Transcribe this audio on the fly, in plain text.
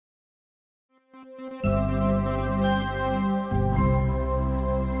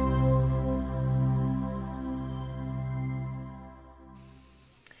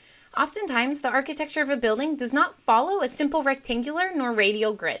Oftentimes, the architecture of a building does not follow a simple rectangular nor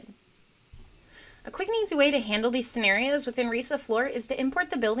radial grid. A quick and easy way to handle these scenarios within RISAFloor is to import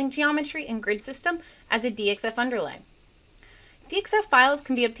the building geometry and grid system as a DXF underlay. DXF files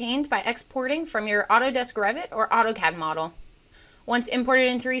can be obtained by exporting from your Autodesk Revit or AutoCAD model. Once imported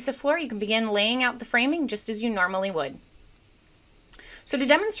into RISAFloor, you can begin laying out the framing just as you normally would. So to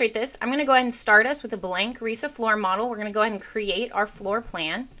demonstrate this, I'm going to go ahead and start us with a blank RISAFloor model. We're going to go ahead and create our floor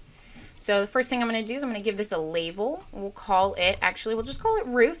plan. So the first thing I'm going to do is I'm going to give this a label. We'll just call it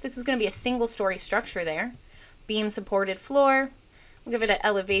roof. This is going to be a single story structure there. Beam supported floor. We'll give it an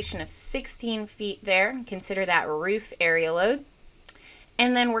elevation of 16 feet there. Consider that roof area load.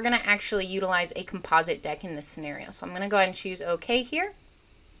 And then we're going to actually utilize a composite deck in this scenario. So I'm going to go ahead and choose OK here.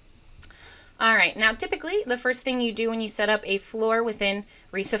 All right, now typically the first thing you do when you set up a floor within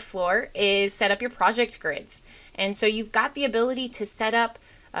RISAFloor is set up your project grids. And so you've got the ability to set up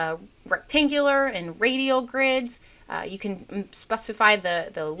rectangular and radial grids. You can specify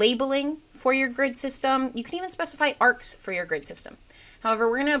the labeling for your grid system. You can even specify arcs for your grid system. However,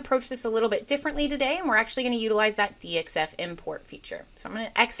 we're going to approach this a little bit differently today, and we're actually going to utilize that DXF import feature. So I'm going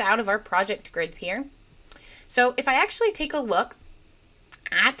to X out of our project grids here. So if I actually take a look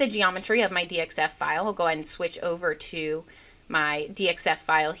at the geometry of my DXF file, I'll go ahead and switch over to my DXF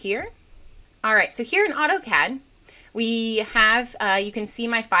file here. All right, so here in AutoCAD, we have, you can see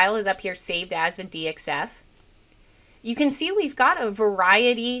my file is up here saved as a DXF. You can see we've got a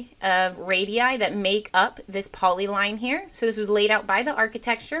variety of radii that make up this polyline here. So this was laid out by the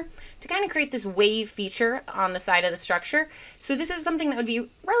architecture to kind of create this wave feature on the side of the structure. So this is something that would be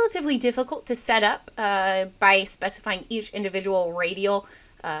relatively difficult to set up by specifying each individual radial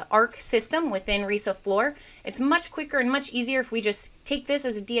arc system within RISAFloor. It's much quicker and much easier if we just take this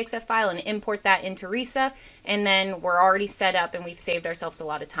as a DXF file and import that into RISA, and then we're already set up and we've saved ourselves a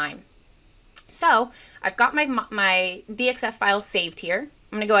lot of time. So I've got my DXF file saved here.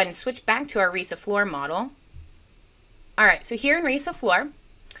 I'm going to go ahead and switch back to our RISAFloor model. All right, so here in RISAFloor,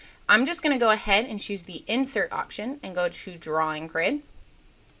 I'm just going to go ahead and choose the Insert option and go to Drawing Grid.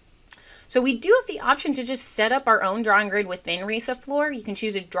 So we do have the option to just set up our own drawing grid within RISAFloor. You can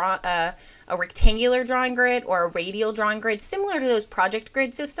choose a rectangular drawing grid or a radial drawing grid, similar to those project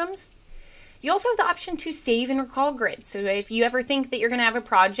grid systems. You also have the option to save and recall grids. So if you ever think that you're going to have a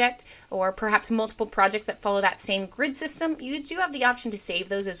project or perhaps multiple projects that follow that same grid system, you do have the option to save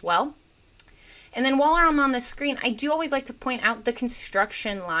those as well. And then while I'm on the screen, I do always like to point out the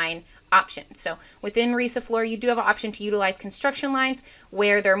construction line option. So within RISAFloor, you do have an option to utilize construction lines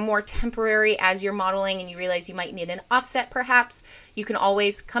where they're more temporary as you're modeling and you realize you might need an offset perhaps. You can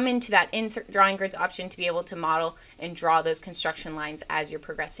always come into that Insert Drawing Grids option to be able to model and draw those construction lines as you're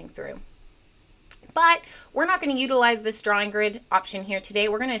progressing through. But we're not going to utilize this drawing grid option here today.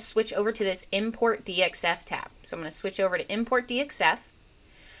 We're going to switch over to this Import DXF tab. So I'm going to switch over to Import DXF.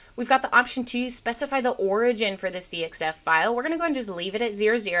 We've got the option to specify the origin for this DXF file. We're going to go and just leave it at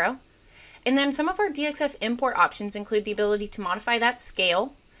 00. And then some of our DXF import options include the ability to modify that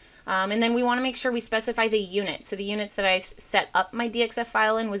scale. And then we want to make sure we specify the unit. So the units that I set up my DXF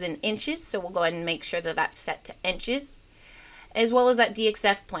file in was in inches. So we'll go ahead and make sure that that's set to inches, as well as that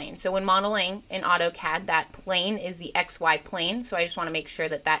DXF plane. So when modeling in AutoCAD, that plane is the XY plane. So I just want to make sure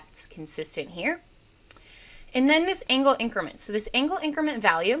that that's consistent here. And then this angle increment. So this angle increment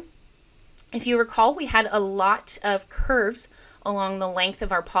value, if you recall, we had a lot of curves along the length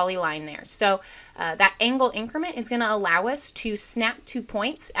of our polyline there. So that angle increment is going to allow us to snap 2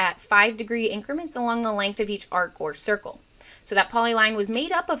 points at 5-degree increments along the length of each arc or circle. So that polyline was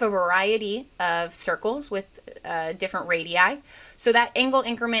made up of a variety of circles with different radii. So that angle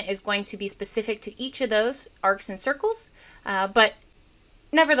increment is going to be specific to each of those arcs and circles, but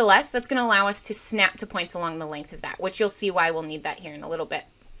nevertheless, that's going to allow us to snap to points along the length of that, which you'll see why we'll need that here in a little bit.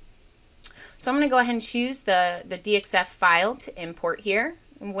 So I'm going to go ahead and choose the DXF file to import here.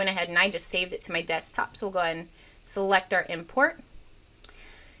 I went ahead and I just saved it to my desktop, so we'll go ahead and select our import.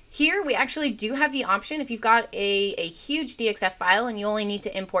 Here we actually do have the option, if you've got a huge DXF file and you only need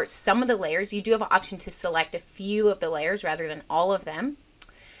to import some of the layers, you do have an option to select a few of the layers rather than all of them.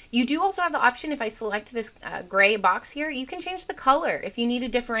 You do also have the option, if I select this gray box here, you can change the color if you need to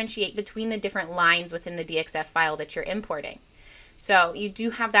differentiate between the different lines within the DXF file that you're importing. So you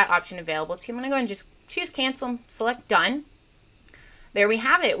do have that option available to you. I'm going to go and just choose cancel, select done. There we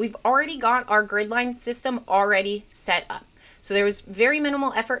have it. We've already got our grid line system already set up. So there was very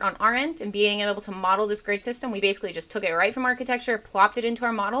minimal effort on our end in being able to model this grid system. We basically just took it right from architecture, plopped it into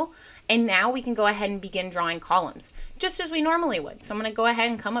our model, and now we can go ahead and begin drawing columns, just as we normally would. So I'm going to go ahead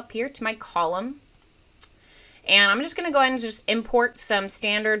and come up here to my column, and I'm just going to go ahead and just import some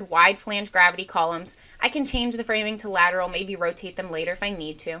standard wide flange gravity columns. I can change the framing to lateral, maybe rotate them later if I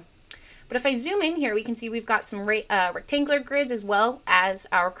need to. But if I zoom in here, we can see we've got some rectangular grids as well as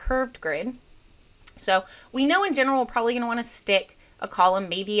our curved grid. So we know in general we're probably going to want to stick a column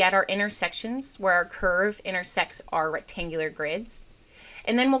maybe at our intersections where our curve intersects our rectangular grids.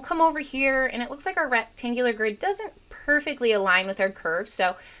 And then we'll come over here, and it looks like our rectangular grid doesn't perfectly align with our curve,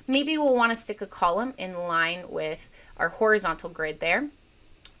 so maybe we'll want to stick a column in line with our horizontal grid there.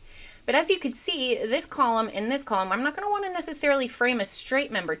 But as you can see, this column and this column, I'm not going to want to necessarily frame a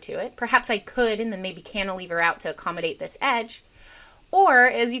straight member to it. Perhaps I could and then maybe cantilever out to accommodate this edge. Or,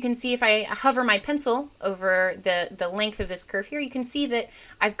 as you can see, if I hover my pencil over the length of this curve here, you can see that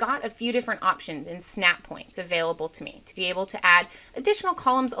I've got a few different options and snap points available to me to be able to add additional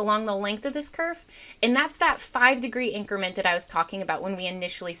columns along the length of this curve. And that's that 5-degree increment that I was talking about when we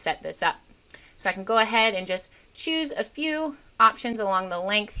initially set this up. So I can go ahead and just choose a few options along the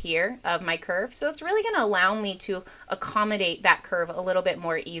length here of my curve. So it's really going to allow me to accommodate that curve a little bit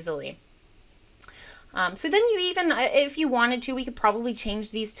more easily. So then you even, if you wanted to, we could probably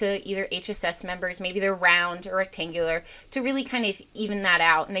change these to either HSS members, maybe they're round or rectangular, to really kind of even that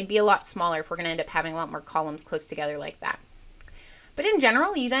out, and they'd be a lot smaller if we're going to end up having a lot more columns close together like that. But in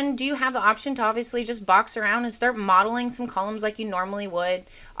general, you then do have the option to obviously just box around and start modeling some columns like you normally would.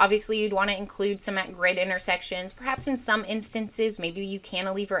 Obviously, you'd want to include some at grid intersections. Perhaps in some instances, maybe you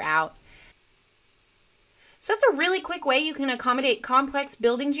cantilever out. So that's a really quick way you can accommodate complex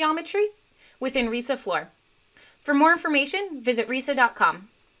building geometry within RISAFloor. For more information, visit risa.com.